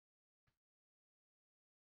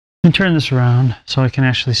And turn this around so I can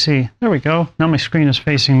actually see. There we go. Now my screen is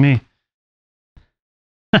facing me.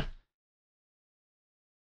 I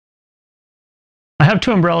have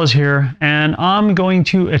two umbrellas here, and I'm going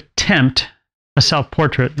to attempt a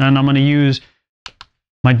self-portrait, and I'm going to use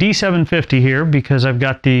my D750 here because I've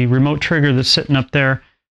got the remote trigger that's sitting up there,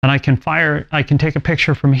 and I can take a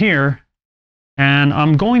picture from here, and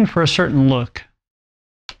I'm going for a certain look.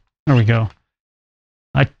 There we go.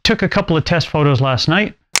 I took a couple of test photos last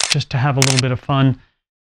night just to have a little bit of fun.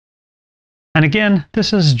 And again,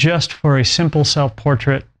 this is just for a simple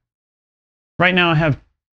self-portrait. Right now I have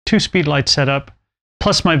two speed lights set up,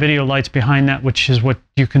 plus my video lights behind that, which is what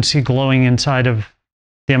you can see glowing inside of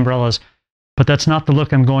the umbrellas. But that's not the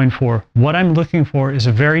look I'm going for. What I'm looking for is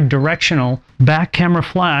a very directional back camera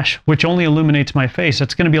flash, which only illuminates my face.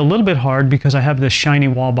 That's going to be a little bit hard because I have this shiny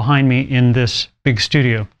wall behind me in this big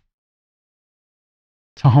studio.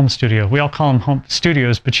 It's a home studio. We all call them home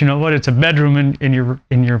studios, but you know what? It's a bedroom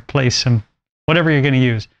in your place, and whatever you're going to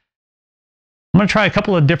use. I'm going to try a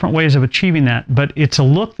couple of different ways of achieving that, but it's a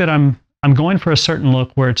look that I'm going for a certain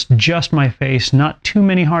look where it's just my face, not too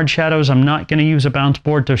many hard shadows. I'm not going to use a bounce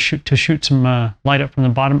board to shoot some light up from the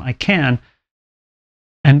bottom. I can.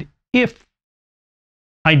 And if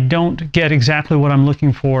I don't get exactly what I'm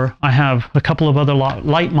looking for, I have a couple of other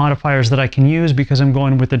light modifiers that I can use because I'm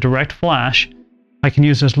going with a direct flash. I can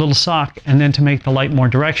use this little sock, and then to make the light more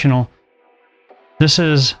directional, this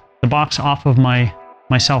is the box off of my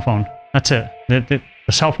cell phone. That's it. The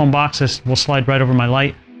cell phone box will slide right over my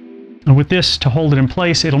light. And with this, to hold it in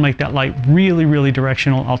place, it'll make that light really, really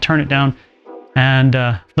directional. I'll turn it down, and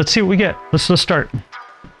let's see what we get. Let's start.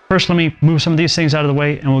 First, let me move some of these things out of the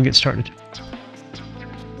way, and we'll get started.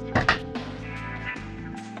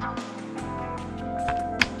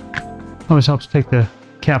 Always helps to take the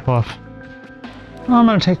cap off. I'm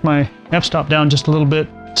going to take my f-stop down just a little bit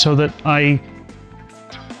so that I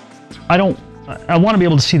want to be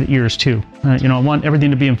able to see the ears too. You know, I want everything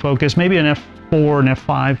to be in focus. Maybe an f4 and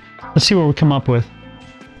f5. Let's see what we come up with.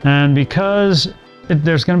 And because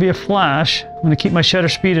there's going to be a flash, I'm going to keep my shutter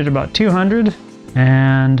speed at about 200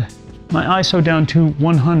 and my ISO down to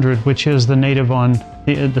 100, which is the native on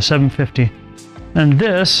the 750. And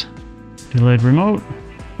this delayed remote,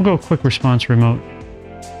 we'll go quick response remote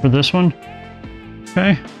for this one.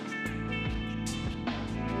 Okay.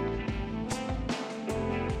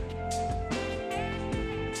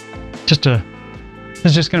 This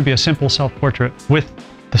is just going to be a simple self-portrait with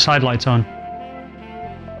the side lights on.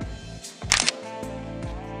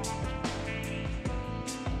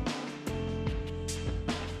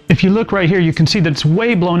 If you look right here, you can see that it's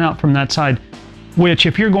way blown out from that side, which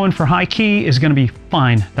if you're going for high key is going to be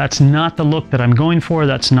fine. That's not the look that I'm going for.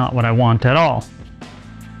 That's not what I want at all.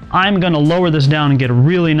 I'm going to lower this down and get a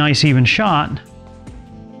really nice even shot,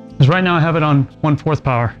 because right now I have it on 1/4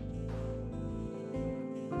 power.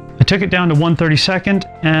 I took it down to 1/32,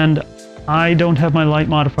 and I don't have my light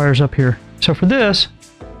modifiers up here. So for this,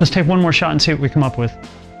 let's take one more shot and see what we come up with.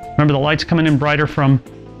 Remember, the light's coming in brighter from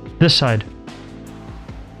this side.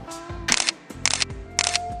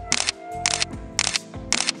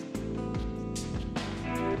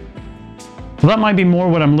 Well, that might be more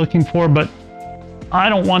what I'm looking for, but I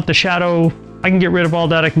don't want the shadow. I can get rid of all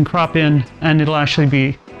that. I can crop in, and it'll actually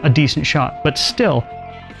be a decent shot. But still,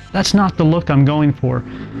 that's not the look I'm going for.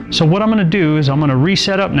 So what I'm going to do is I'm going to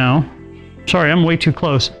reset up now. Sorry, I'm way too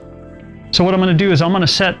close. So what I'm going to do is I'm going to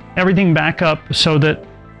set everything back up so that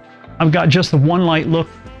I've got just the one light look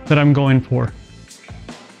that I'm going for.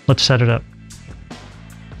 Let's set it up.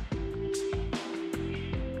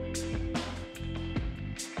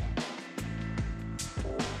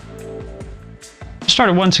 Start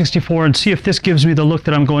at 164 and see if this gives me the look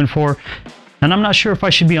that I'm going for. And I'm not sure if I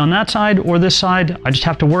should be on that side or this side. I just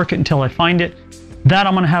have to work it until I find it. That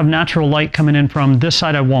I'm going to have natural light coming in from. This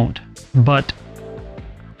side I won't. But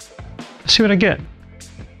let's see what I get.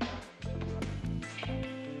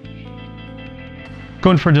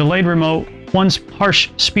 Going for delayed remote, one harsh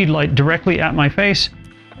speed light directly at my face,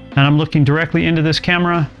 and I'm looking directly into this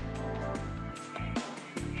camera.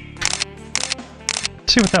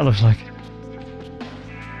 Let's see what that looks like.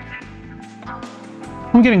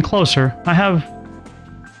 I'm getting closer.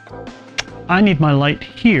 I need my light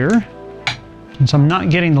here, since I'm not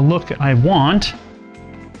getting the look I want,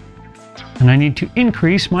 and I need to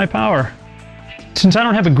increase my power. Since I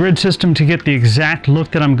don't have a grid system to get the exact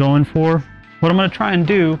look that I'm going for, what I'm going to try and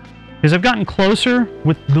do is I've gotten closer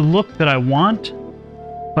with the look that I want,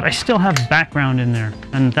 but I still have background in there,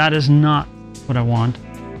 and that is not what I want.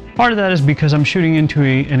 Part of that is because I'm shooting into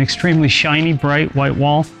an extremely shiny, bright white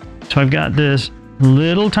wall, so I've got this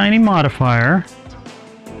little tiny modifier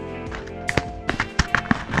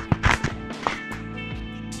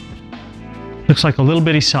Looks like a little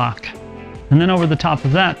bitty sock. And then over the top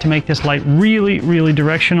of that, to make this light really, really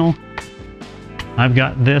directional, I've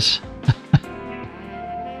got this.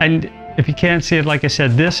 And if you can't see it, like I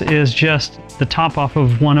said, this is just the top off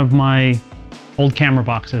of one of my old camera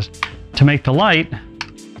boxes to make the light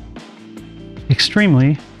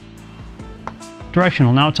extremely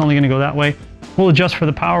directional. Now it's only going to go that way. We'll adjust for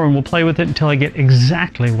the power and we'll play with it until I get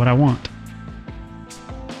exactly what I want.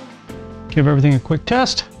 Give everything a quick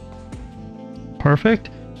test. Perfect.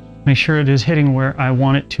 Make sure it is hitting where I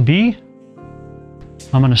want it to be.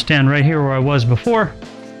 I'm going to stand right here where I was before.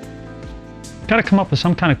 Got to come up with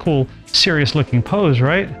some kind of cool, serious looking pose,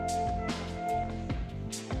 right?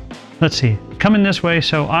 Let's see. Coming this way,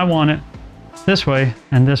 so I want it this way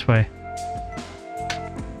and this way.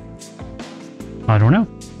 I don't know.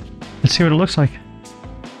 Let's see what it looks like.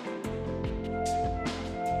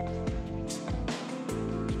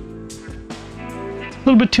 A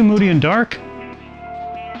little bit too moody and dark.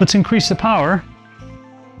 Let's increase the power.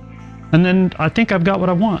 And then I think I've got what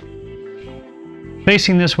I want.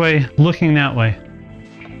 Facing this way, looking that way.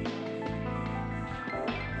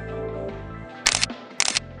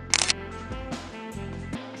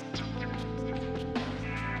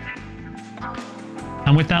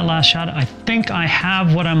 And with that last shot, I think I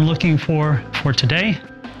have what I'm looking for today.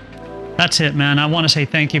 That's it, man. I want to say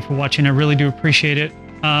thank you for watching. I really do appreciate it.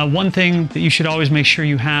 One thing that you should always make sure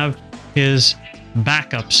you have is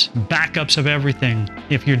backups of everything.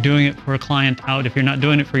 If you're doing it for a client out, if you're not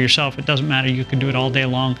doing it for yourself, it doesn't matter. You can do it all day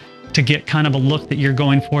long to get kind of a look that you're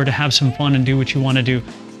going for, to have some fun and do what you want to do.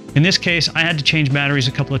 In this case, I had to change batteries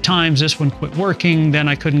a couple of times. This one quit working, then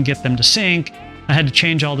I couldn't get them to sync. I had to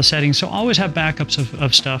change all the settings. So always have backups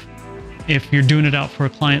of stuff if you're doing it out for a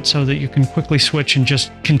client so that you can quickly switch and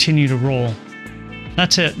just continue to roll.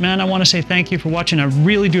 That's it, man. I want to say thank you for watching. I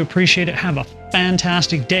really do appreciate it. Have a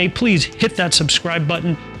fantastic day. Please hit that subscribe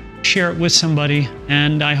button, share it with somebody,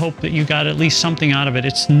 and I hope that you got at least something out of it.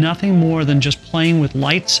 It's nothing more than just playing with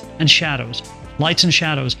lights and shadows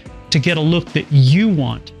to get a look that you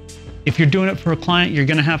want. If you're doing it for a client, you're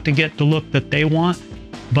going to have to get the look that they want.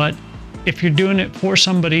 But if you're doing it for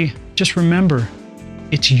somebody, just remember,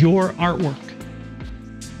 it's your artwork.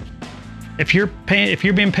 If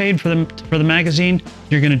you're being paid for the magazine,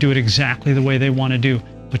 you're going to do it exactly the way they want to do.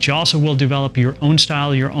 But you also will develop your own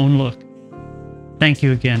style, your own look. Thank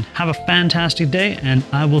you again. Have a fantastic day, and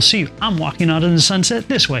I will see you. I'm walking out in the sunset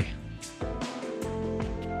this way.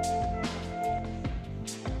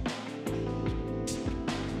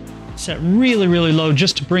 Set really, really low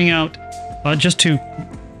just to bring out, just to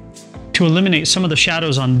eliminate some of the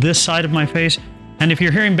shadows on this side of my face. And if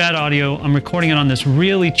you're hearing bad audio, I'm recording it on this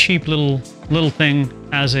really cheap little thing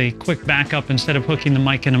as a quick backup instead of hooking the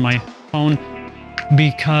mic into my phone,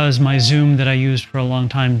 because my Zoom that I used for a long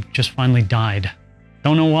time just finally died.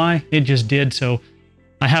 Don't know why, it just did. So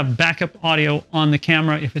I have backup audio on the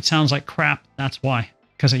camera. If it sounds like crap, that's why,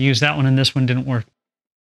 because I used that one and this one didn't work.